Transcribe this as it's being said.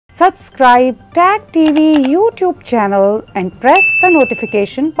Subscribe Tag TV YouTube channel and press the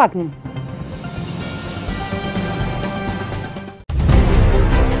notification button.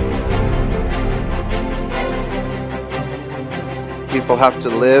 People have to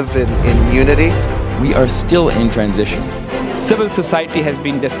live in unity. We are still in transition. Civil society has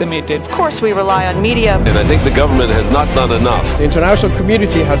been decimated. Of course, we rely on media. And I think the government has not done enough. The international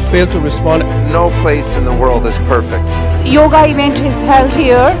community has failed to respond. No place in the world is perfect. Yoga event is held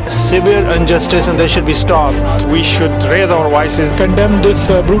here. Severe injustice and they should be stopped. We should raise our voices, condemn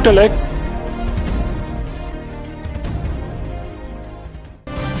this brutal act.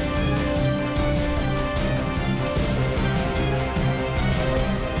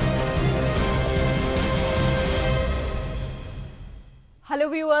 Hello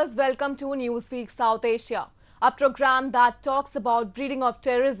viewers, welcome to Newsweek South Asia, a program that talks about breeding of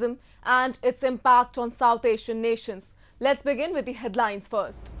terrorism and its impact on South Asian nations. Let's begin with the headlines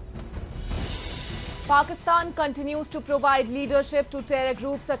first. Pakistan continues to provide leadership to terror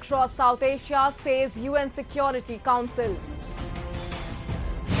groups across South Asia, says UN Security Council.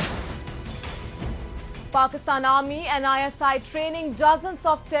 Pakistan Army and ISI training dozens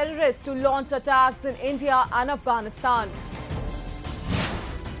of terrorists to launch attacks in India and Afghanistan.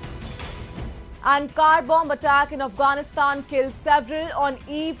 And car bomb attack in Afghanistan kills several on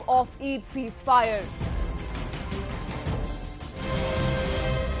eve of Eid ceasefire.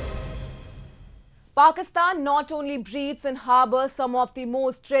 Pakistan not only breeds and harbors some of the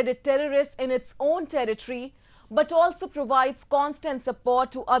most dreaded terrorists in its own territory, but also provides constant support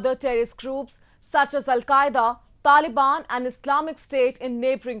to other terrorist groups such as Al-Qaeda, Taliban and Islamic State in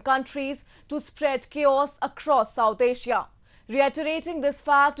neighboring countries to spread chaos across South Asia. Reiterating this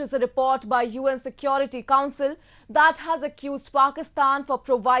fact is a report by UN Security Council that has accused Pakistan for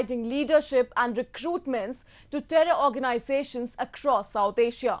providing leadership and recruitments to terror organizations across South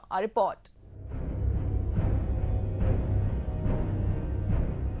Asia. A report.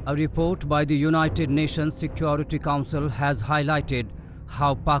 A report by the United Nations Security Council has highlighted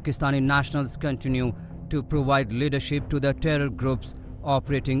how Pakistani nationals continue to provide leadership to the terror groups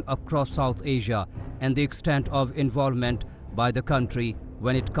operating across South Asia and the extent of involvement by the country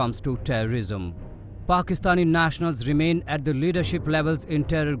when it comes to terrorism. Pakistani nationals remain at the leadership levels in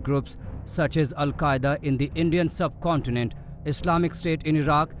terror groups such as Al-Qaeda in the Indian subcontinent, Islamic State in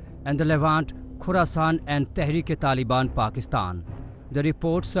Iraq and the Levant, Khorasan and Tehrik-e-Taliban Pakistan. The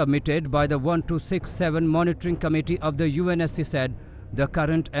report submitted by the 1267 Monitoring Committee of the UNSC said the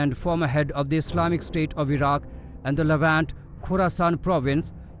current and former head of the Islamic State of Iraq and the Levant, Khorasan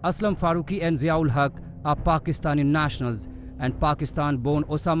province, Aslam Farooqi and Ziaul Haq are Pakistani nationals, and Pakistan-born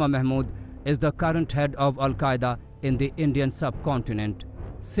Osama Mahmood is the current head of Al-Qaeda in the Indian subcontinent.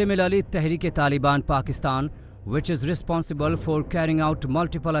 Similarly, Tehrik-e-Taliban Pakistan, which is responsible for carrying out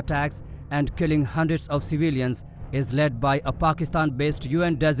multiple attacks and killing hundreds of civilians, is led by a Pakistan-based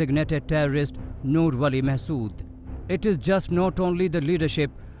UN-designated terrorist Noor Wali Mahsood. It is just not only the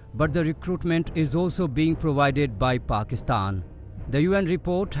leadership, but the recruitment is also being provided by Pakistan. The UN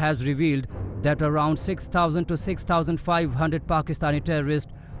report has revealed that around 6,000 to 6,500 Pakistani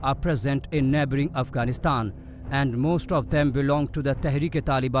terrorists are present in neighboring Afghanistan, and most of them belong to the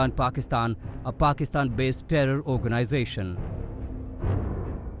Tehrik-e-Taliban Pakistan, a Pakistan-based terror organization.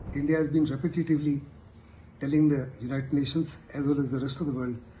 India has been repetitively telling the United Nations as well as the rest of the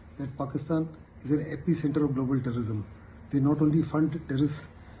world that Pakistan is an epicenter of global terrorism. They not only fund terrorists,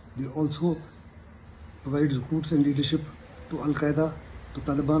 they also provide recruits and leadership to Al-Qaeda, to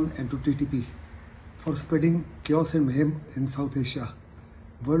Taliban and to TTP for spreading chaos and mayhem in South Asia.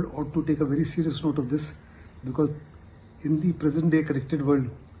 World ought to take a very serious note of this, because in the present day connected world,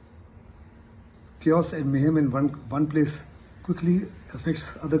 chaos and mayhem in one place quickly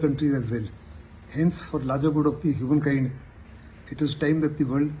affects other countries as well. Hence, for larger good of the humankind, it is time that the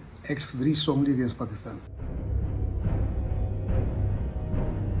world acts very strongly against Pakistan.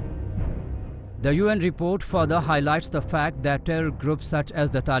 The UN report further highlights the fact that terror groups such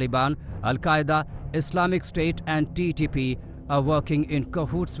as the Taliban, Al-Qaeda, Islamic State and TTP are working in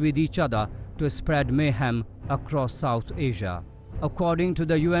cahoots with each other to spread mayhem across South Asia. According to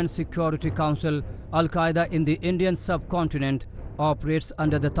the UN Security Council, Al-Qaeda in the Indian subcontinent operates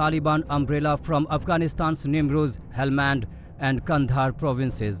under the Taliban umbrella from Afghanistan's Nimruz, Helmand and Kandahar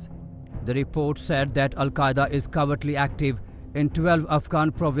provinces. The report said that Al-Qaeda is covertly active in 12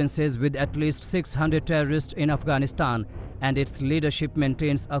 Afghan provinces with at least 600 terrorists in Afghanistan, and its leadership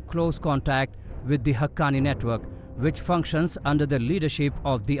maintains a close contact with the Haqqani network, which functions under the leadership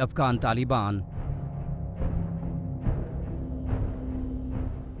of the Afghan Taliban.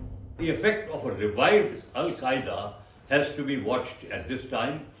 The effect of a revived Al-Qaeda has to be watched at this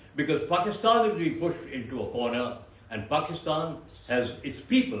time, because Pakistan is being pushed into a corner, and Pakistan has its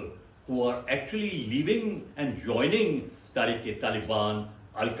people who are actually leaving and joining Taliban,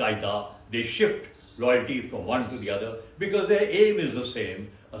 Al-Qaeda. They shift loyalty from one to the other because their aim is the same,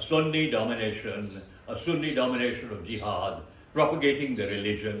 a Sunni domination of jihad, propagating the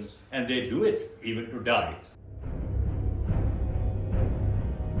religion, and they do it even to die.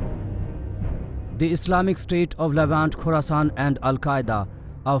 The Islamic State of Levant, Khorasan and Al-Qaeda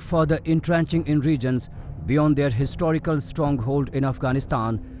are further entrenching in regions beyond their historical stronghold in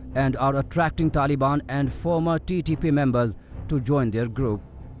Afghanistan and are attracting Taliban and former TTP members to join their group.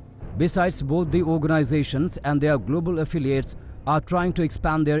 Besides, both the organizations and their global affiliates are trying to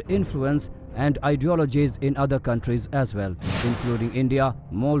expand their influence and ideologies in other countries as well, including India,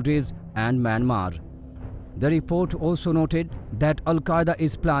 Maldives and Myanmar. The report also noted that Al-Qaeda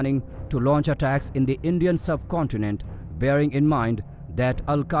is planning to launch attacks in the Indian subcontinent, bearing in mind that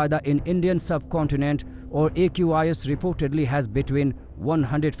Al-Qaeda in Indian subcontinent or AQIS reportedly has between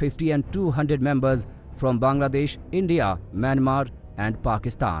 150 and 200 members from Bangladesh, India, Myanmar and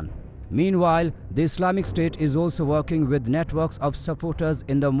Pakistan. Meanwhile, the Islamic State is also working with networks of supporters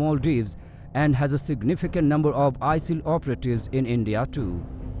in the Maldives and has a significant number of ISIL operatives in India too.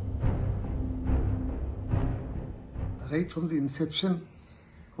 Right from the inception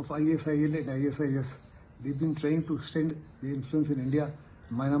of ISIL and ISIS, they've been trying to extend their influence in India,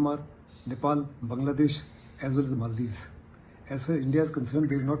 Myanmar, Nepal, Bangladesh, as well as the Maldives. As far as India is concerned,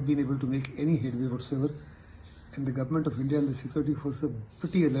 they have not been able to make any headway whatsoever, and the government of India and the security forces are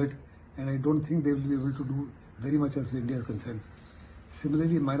pretty alert, and I don't think they will be able to do very much as far as India is concerned.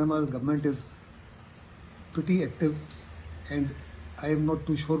 Similarly, Myanmar's government is pretty active, and I am not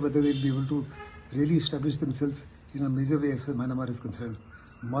too sure whether they will be able to really establish themselves in a major way as far as Myanmar is concerned.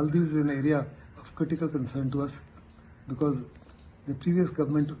 Maldives is an area of critical concern to us because the previous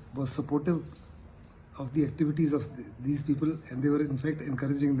government was supportive of the activities of these people, and they were in fact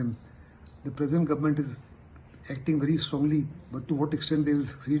encouraging them. The present government is acting very strongly, but to what extent they will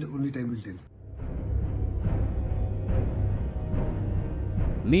succeed, only time will tell.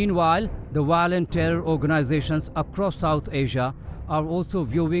 Meanwhile, the violent terror organizations across South Asia are also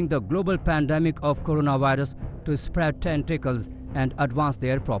viewing the global pandemic of coronavirus to spread tentacles and advance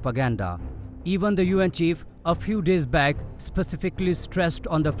their propaganda. Even the UN chief a few days back specifically stressed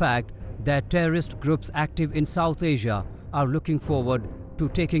on the fact that terrorist groups active in South Asia are looking forward to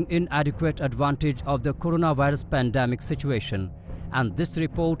taking inadequate advantage of the coronavirus pandemic situation. And this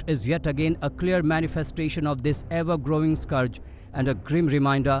report is yet again a clear manifestation of this ever-growing scourge and a grim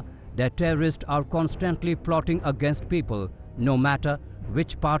reminder that terrorists are constantly plotting against people, no matter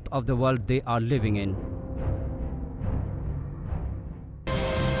which part of the world they are living in.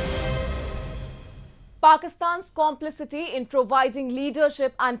 Pakistan's complicity in providing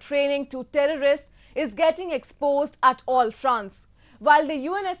leadership and training to terrorists is getting exposed at all fronts. While the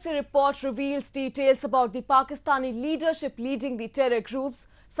UNSC report reveals details about the Pakistani leadership leading the terror groups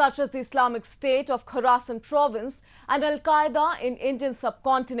such as the Islamic State of Khorasan province and Al-Qaeda in Indian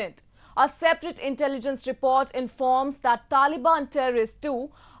subcontinent, a separate intelligence report informs that Taliban terrorists too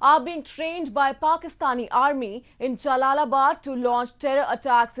are being trained by Pakistani army in Jalalabad to launch terror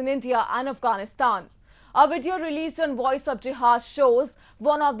attacks in India and Afghanistan. A video released on Voice of Jihad shows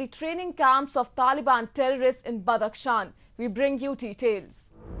one of the training camps of Taliban terrorists in Badakhshan. We bring you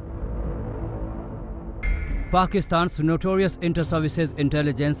details. Pakistan's notorious inter-services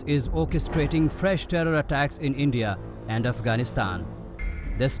intelligence is orchestrating fresh terror attacks in India and Afghanistan.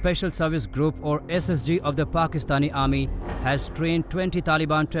 The Special Service Group or SSG of the Pakistani Army has trained 20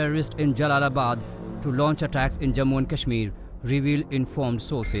 Taliban terrorists in Jalalabad to launch attacks in Jammu and Kashmir, reveal informed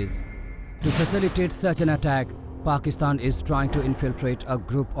sources. To facilitate such an attack, Pakistan is trying to infiltrate a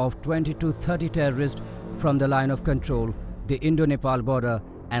group of 20 to 30 terrorists from the line of control, the Indo-Nepal border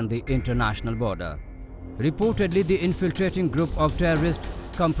and the international border. Reportedly, the infiltrating group of terrorists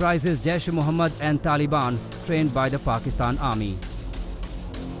comprises Jaish-e-Mohammed and Taliban trained by the Pakistan Army.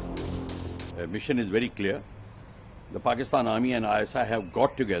 The mission is very clear. The Pakistan Army and ISI have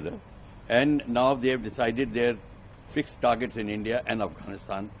got together, and now they have decided their fixed targets in India and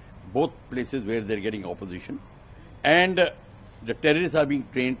Afghanistan, both places where they're getting opposition. And the terrorists are being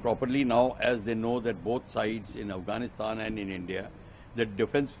trained properly now, as they know that both sides in Afghanistan and in India, the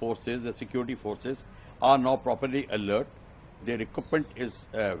defense forces, the security forces are now properly alert. Their equipment is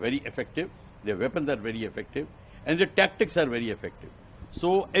very effective, their weapons are very effective, and their tactics are very effective.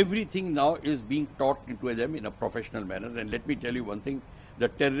 So everything now is being taught into them in a professional manner. And let me tell you one thing, the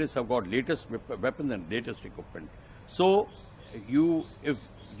terrorists have got latest weapons and latest equipment. So you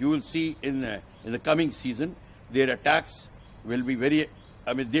will see in the coming season, their attacks will be very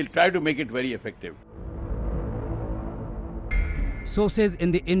they'll try to make it very effective. Sources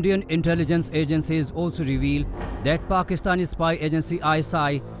in the Indian intelligence agencies also reveal that Pakistani spy agency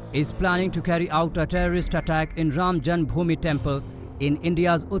ISI is planning to carry out a terrorist attack in Ram Janmabhoomi temple in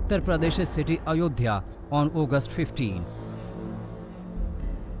India's Uttar Pradesh city Ayodhya on August 15.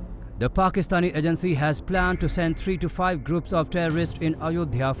 The Pakistani agency has planned to send 3 to 5 groups of terrorists in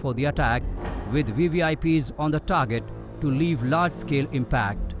Ayodhya for the attack, with VVIPs on the target to leave large-scale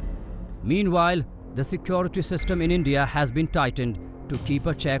impact. Meanwhile, the security system in India has been tightened to keep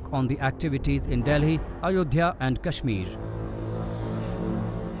a check on the activities in Delhi, Ayodhya and Kashmir.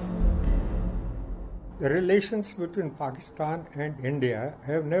 The relations between Pakistan and India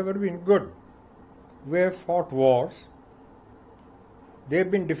have never been good. We have fought wars. They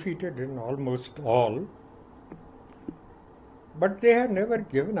have been defeated in almost all. But they have never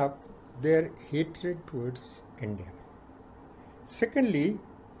given up their hatred towards India. Secondly,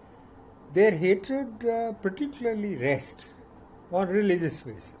 their hatred particularly rests on religious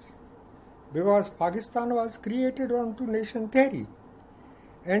basis, because Pakistan was created on two-nation theory,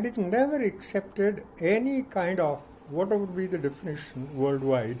 and it never accepted any kind of, whatever would be the definition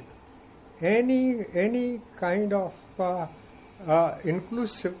worldwide, any kind of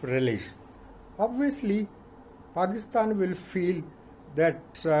inclusive relation. Obviously, Pakistan will feel that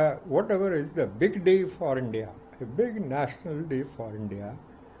whatever is the big day for India, a big national day for India,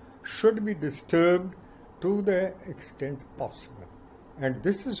 should be disturbed to the extent possible. And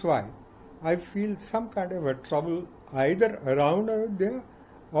this is why I feel some kind of a trouble either around Ayodhya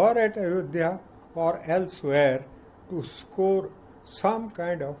or at Ayodhya or elsewhere to score some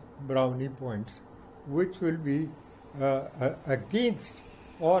kind of brownie points which will be against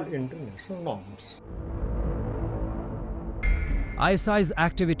all international norms. ISI's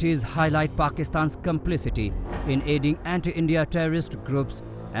activities highlight Pakistan's complicity in aiding anti-India terrorist groups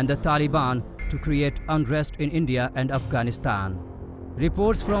and the Taliban to create unrest in India and Afghanistan.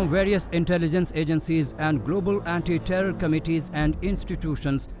 Reports from various intelligence agencies and global anti-terror committees and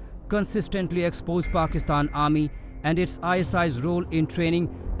institutions consistently expose Pakistan Army and its ISI's role in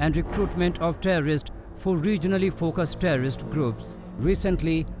training and recruitment of terrorists for regionally focused terrorist groups.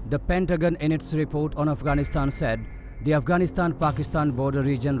 Recently, the Pentagon in its report on Afghanistan said the Afghanistan-Pakistan border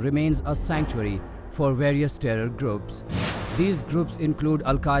region remains a sanctuary for various terror groups. These groups include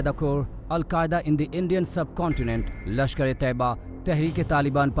Al-Qaeda Corps, Al-Qaeda in the Indian subcontinent, Lashkar-e-Taiba,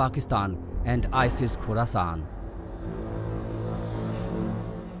 Tehreek-e-Taliban Pakistan, and ISIS Khorasan.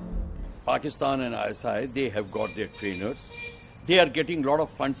 Pakistan and ISI, they have got their trainers. They are getting a lot of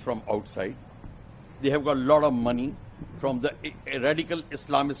funds from outside. They have got a lot of money from the radical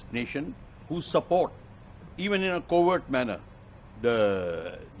Islamist nation who support, even in a covert manner,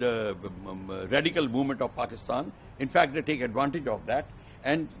 the radical movement of Pakistan. In fact, they take advantage of that,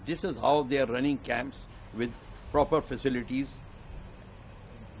 and this is how they are running camps with proper facilities.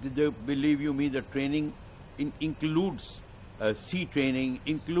 Believe you me, the training includes sea training,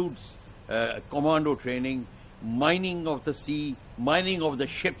 includes commando training, mining of the sea, mining of the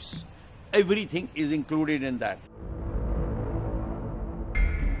ships. Everything is included in that.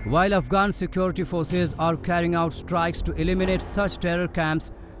 While Afghan security forces are carrying out strikes to eliminate such terror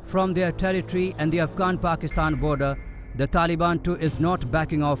camps from their territory and the Afghan-Pakistan border, the Taliban too is not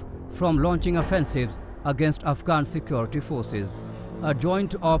backing off from launching offensives against Afghan security forces. A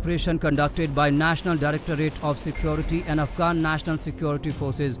joint operation conducted by National Directorate of Security and Afghan National Security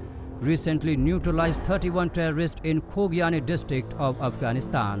Forces recently neutralized 31 terrorists in Khogyani district of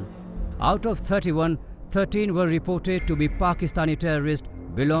Afghanistan. Out of 31, 13 were reported to be Pakistani terrorists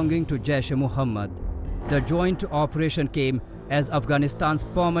belonging to Jaish-e-Mohammed. The joint operation came as Afghanistan's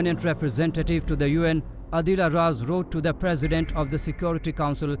permanent representative to the UN, Adil Raz, wrote to the President of the Security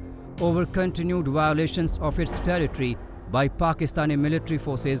Council over continued violations of its territory by Pakistani military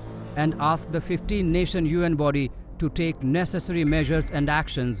forces and asked the 15-nation UN body to take necessary measures and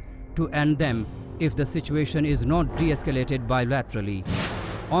actions to end them if the situation is not de-escalated bilaterally.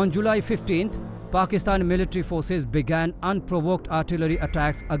 On July 15th, Pakistan military forces began unprovoked artillery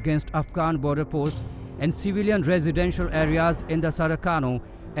attacks against Afghan border posts and civilian residential areas in the Sarakano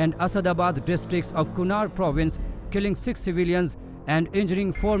and Asadabad districts of Kunar province, killing 6 civilians and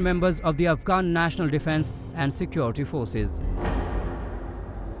injuring 4 members of the Afghan National Defense and Security Forces.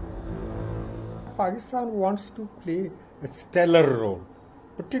 Pakistan wants to play a stellar role,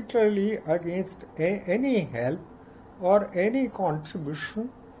 particularly against any help or any contribution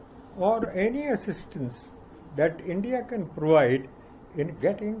or any assistance that India can provide in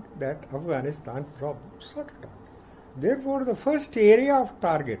getting that Afghanistan problem sorted out. Therefore, the first area of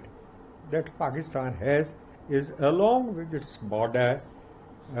target that Pakistan has is along with its border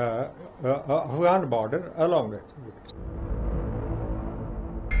Afghan border along it.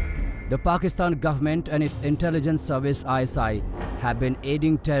 The Pakistan government and its intelligence service ISI have been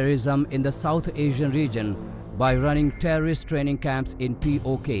aiding terrorism in the South Asian region by running terrorist training camps in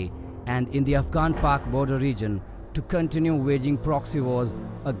POK and in the Afghan-Pak border region to continue waging proxy wars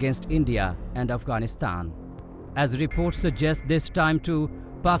against India and Afghanistan. As reports suggest, this time too,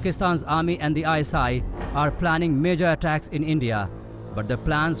 Pakistan's army and the ISI are planning major attacks in India, but the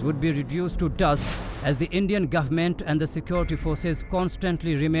plans would be reduced to dust as the Indian government and the security forces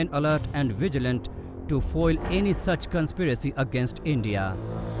constantly remain alert and vigilant to foil any such conspiracy against India.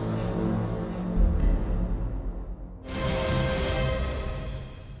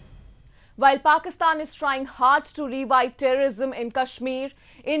 While Pakistan is trying hard to revive terrorism in Kashmir,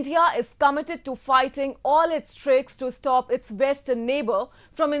 India is committed to fighting all its tricks to stop its western neighbor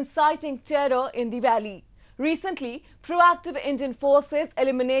from inciting terror in the valley. Recently, proactive Indian forces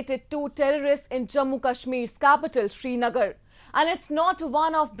eliminated 2 terrorists in Jammu Kashmir's capital, Srinagar. And it's not a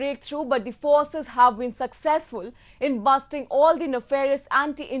one-off breakthrough, but the forces have been successful in busting all the nefarious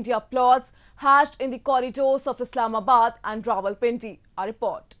anti-India plots hatched in the corridors of Islamabad and Rawalpindi. A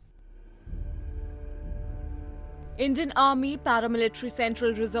report. Indian Army, Paramilitary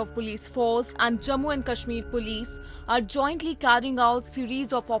Central Reserve Police Force and Jammu and Kashmir Police are jointly carrying out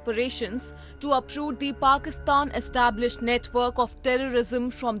series of operations to uproot the Pakistan-established network of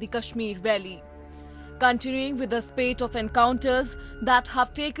terrorism from the Kashmir Valley. Continuing with the spate of encounters that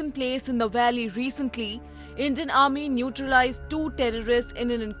have taken place in the valley recently, Indian Army neutralized 2 terrorists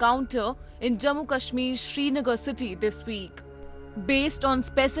in an encounter in Jammu Kashmir's Srinagar city this week. Based on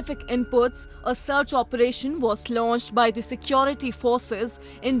specific inputs, a search operation was launched by the security forces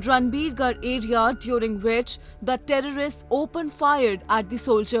in Ranbirgarh area, during which the terrorists opened fire at the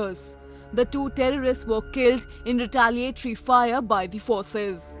soldiers. The 2 terrorists were killed in retaliatory fire by the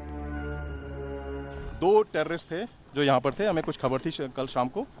forces. 2 terrorist थे जो यहाँ पर थे, हमें कुछ खबर थी कल शाम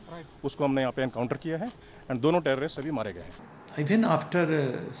को, उसको हमने यहाँ पे एनकाउंटर किया है एंड दोनों टेररिस्ट अभी मारे गए हैं. Even after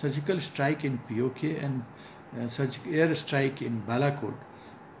a surgical strike in POK and air strike in Balakot,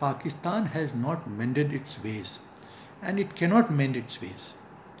 Pakistan has not mended its ways, and it cannot mend its ways.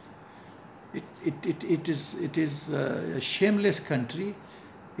 It is a shameless country.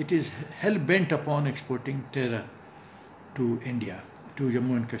 It is hell bent upon exporting terror to India, to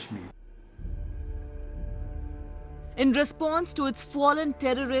Jammu and Kashmir. In response to its fallen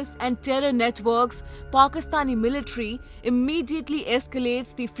terrorists and terror networks, Pakistani military immediately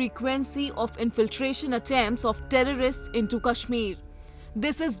escalates the frequency of infiltration attempts of terrorists into Kashmir.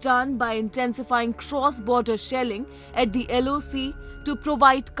 This is done by intensifying cross-border shelling at the LOC to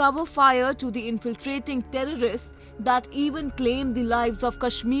provide cover fire to the infiltrating terrorists that even claim the lives of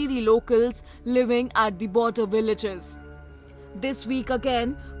Kashmiri locals living at the border villages. This week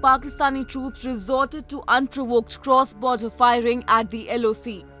again, Pakistani troops resorted to unprovoked cross-border firing at the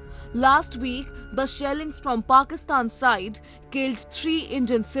LOC. Last week, the shellings from Pakistan's side killed 3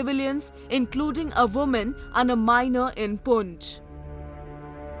 Indian civilians, including a woman and a minor in Poonch.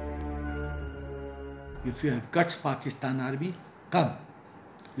 If you have guts, Pakistan Army, come.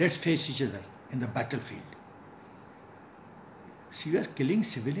 Let's face each other in the battlefield. So you are killing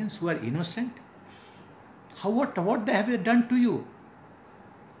civilians who are innocent? What they have done to you?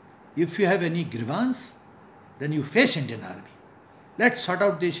 If you have any grievance, then you face Indian Army. Let's sort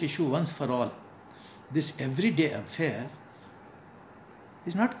out this issue once for all. This everyday affair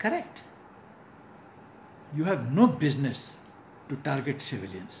is not correct. You have no business to target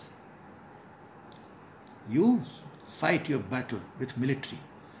civilians. You fight your battle with military.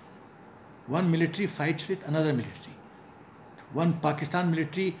 One military fights with another military. One Pakistan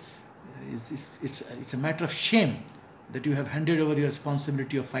military, it's a matter of shame that you have handed over your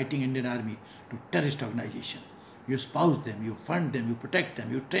responsibility of fighting Indian Army to terrorist organization. You espouse them, you fund them, you protect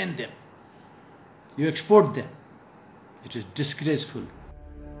them, you train them, you export them. It is disgraceful.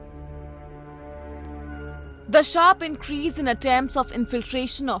 The sharp increase in attempts of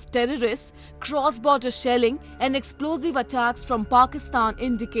infiltration of terrorists, cross-border shelling and explosive attacks from Pakistan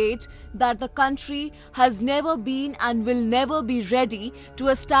indicate that the country has never been and will never be ready to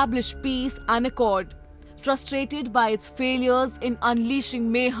establish peace and accord. Frustrated by its failures in unleashing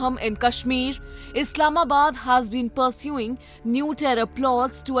mayhem in Kashmir, Islamabad has been pursuing new terror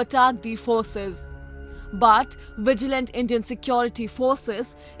plots to attack the forces. But vigilant Indian security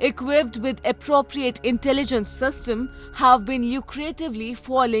forces, equipped with appropriate intelligence system, have been lucratively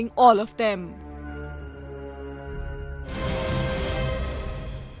foiling all of them.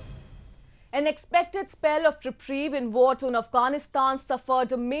 An expected spell of reprieve in war-torn Afghanistan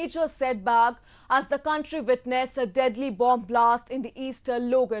suffered a major setback as the country witnessed a deadly bomb blast in the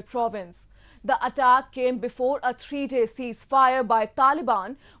eastern Logar province. The attack came before a 3-day ceasefire by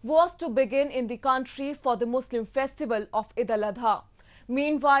Taliban was to begin in the country for the Muslim festival of Eid al-Adha.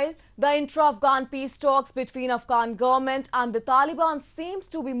 Meanwhile, the intra-Afghan peace talks between Afghan government and the Taliban seems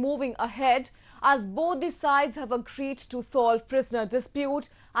to be moving ahead as both the sides have agreed to solve prisoner dispute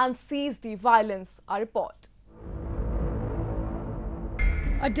and cease the violence, a report.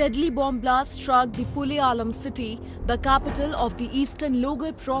 A deadly bomb blast struck the Pule Alam city, the capital of the eastern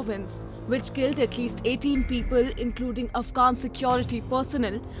Logar province, which killed at least 18 people, including Afghan security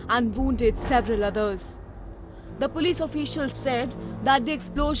personnel, and wounded several others. The police officials said that the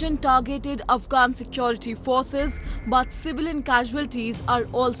explosion targeted Afghan security forces, but civilian casualties are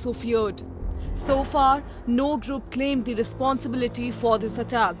also feared. So far, no group claimed the responsibility for this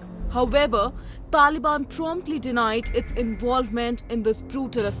attack. However, Taliban promptly denied its involvement in this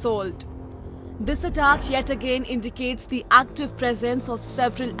brutal assault. This attack yet again indicates the active presence of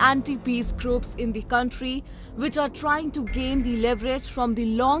several anti-peace groups in the country, which are trying to gain the leverage from the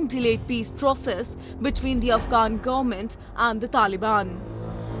long-delayed peace process between the Afghan government and the Taliban.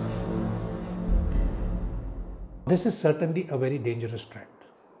 This is certainly a very dangerous trend.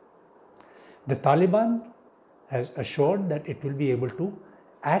 The Taliban has assured that it will be able to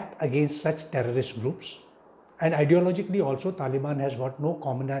act against such terrorist groups, and ideologically also Taliban has got no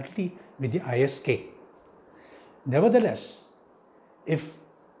commonality with the ISK. Nevertheless, if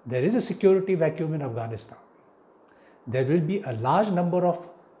there is a security vacuum in Afghanistan, there will be a large number of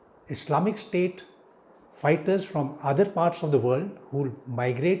Islamic State fighters from other parts of the world who will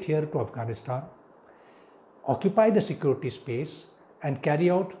migrate here to Afghanistan, occupy the security space and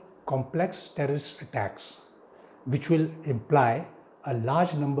carry out complex terrorist attacks, which will imply a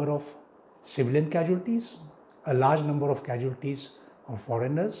large number of civilian casualties, a large number of casualties of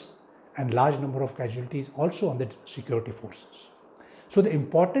foreigners, and large number of casualties also on the security forces. So the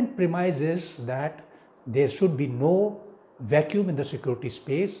important premise is that there should be no vacuum in the security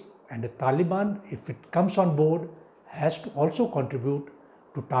space, and the Taliban, if it comes on board, has to also contribute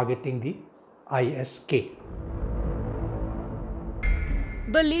to targeting the ISK.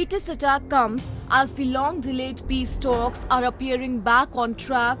 The latest attack comes as the long-delayed peace talks are appearing back on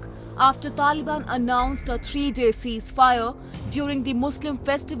track after Taliban announced a 3-day ceasefire during the Muslim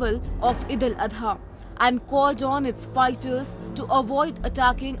festival of Eid al-Adha and called on its fighters to avoid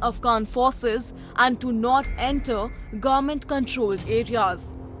attacking Afghan forces and to not enter government-controlled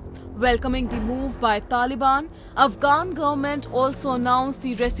areas. Welcoming the move by Taliban, Afghan government also announced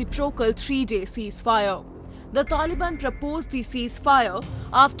the reciprocal 3-day ceasefire. The Taliban proposed the ceasefire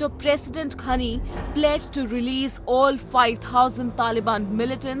after President Ghani pledged to release all 5,000 Taliban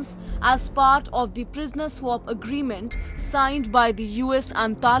militants as part of the prisoner swap agreement signed by the US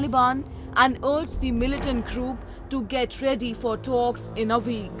and Taliban and urged the militant group to get ready for talks in a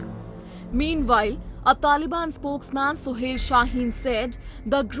week. Meanwhile, a Taliban spokesman, Sohail Shaheen, said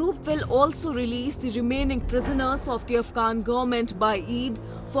the group will also release the remaining prisoners of the Afghan government by Eid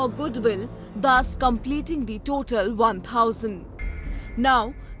for goodwill, thus completing the total 1,000.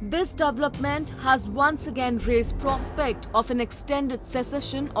 Now, this development has once again raised prospect of an extended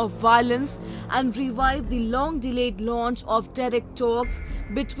cessation of violence and revived the long-delayed launch of direct talks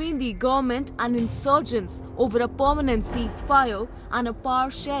between the government and insurgents over a permanent ceasefire and a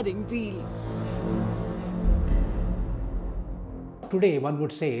power-sharing deal. Today, one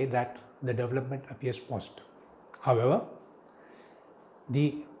would say that the development appears positive. However,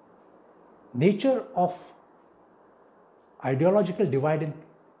 the nature of ideological divide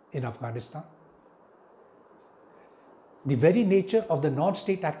in Afghanistan, the very nature of the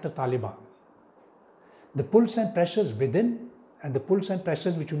non-state actor Taliban, the pulls and pressures within and the pulls and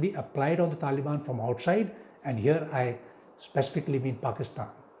pressures which will be applied on the Taliban from outside, and here I specifically mean Pakistan,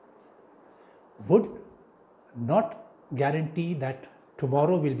 would not guarantee that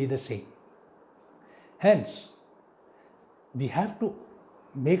tomorrow will be the same. Hence, we have to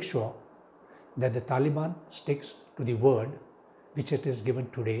make sure that the Taliban sticks to the word which it is given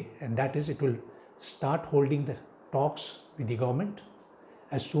today, and that is it will start holding the talks with the government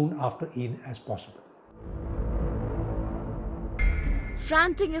as soon after Eid as possible.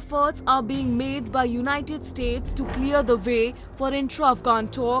 Frantic efforts are being made by United States to clear the way for intra-Afghan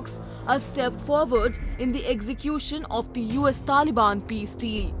talks, a step forward in the execution of the US-Taliban peace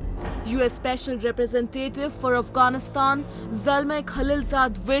deal. US Special Representative for Afghanistan, Zalmay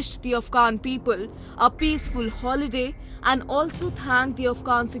Khalilzad, wished the Afghan people a peaceful holiday and also thanked the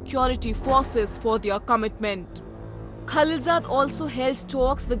Afghan security forces for their commitment. Khalilzad also held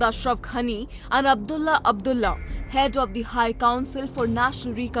talks with Ashraf Ghani and Abdullah, head of the High Council for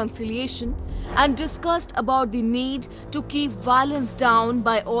National Reconciliation, and discussed about the need to keep violence down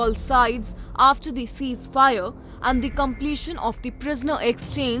by all sides after the ceasefire and the completion of the prisoner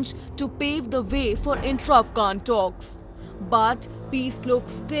exchange to pave the way for intra-Afghan talks. But peace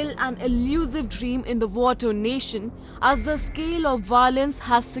looks still an elusive dream in the water nation, as the scale of violence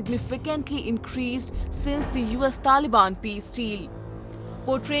has significantly increased since the US Taliban peace deal.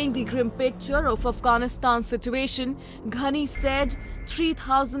 Portraying the grim picture of Afghanistan's situation, Ghani said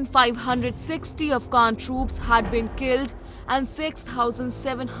 3,560 Afghan troops had been killed and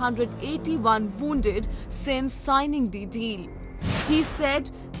 6,781 wounded since signing the deal. He said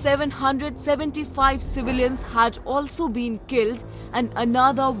 775 civilians had also been killed and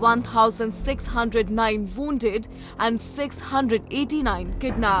another 1,609 wounded and 689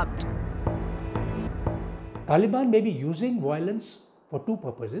 kidnapped. Taliban may be using violence for two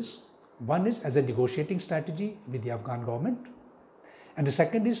purposes. One is as a negotiating strategy with the Afghan government, and the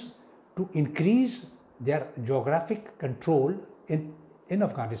second is to increase their geographic control in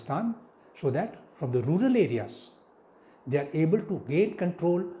Afghanistan, so that from the rural areas they are able to gain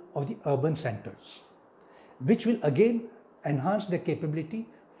control of the urban centers, which will again enhance their capability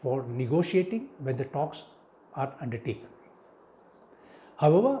for negotiating when the talks are undertaken.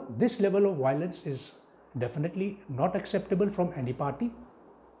 However, this level of violence is definitely not acceptable from any party.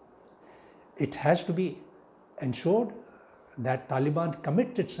 It has to be ensured that Taliban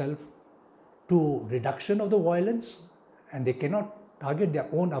commits itself to reduction of the violence, and they cannot target their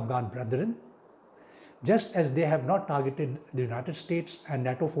own Afghan brethren, just as they have not targeted the United States and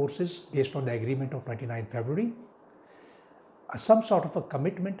NATO forces based on the agreement of 29 February. Some sort of a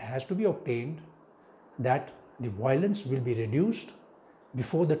commitment has to be obtained that the violence will be reduced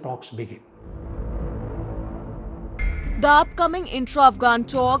before the talks begin. The upcoming intra-Afghan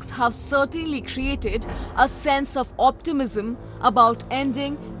talks have certainly created a sense of optimism about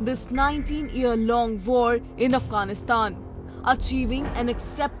ending this 19-year-long war in Afghanistan. Achieving an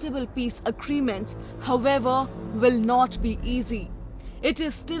acceptable peace agreement, however, will not be easy. It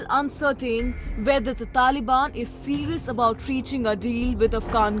is still uncertain whether the Taliban is serious about reaching a deal with the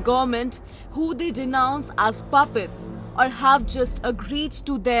Afghan government, who they denounce as puppets, or have just agreed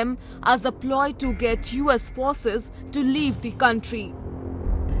to them as a ploy to get US forces to leave the country.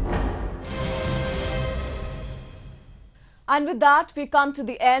 And with that, we come to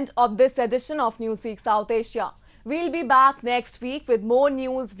the end of this edition of Newsweek South Asia. We'll be back next week with more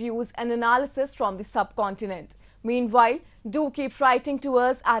news, views and analysis from the subcontinent. Meanwhile, do keep writing to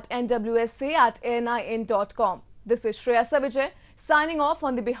us at nwsa@nin.com. This is Shreya Savijay signing off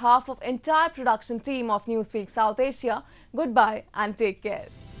on the behalf of entire production team of Newsweek South Asia. Goodbye and take care.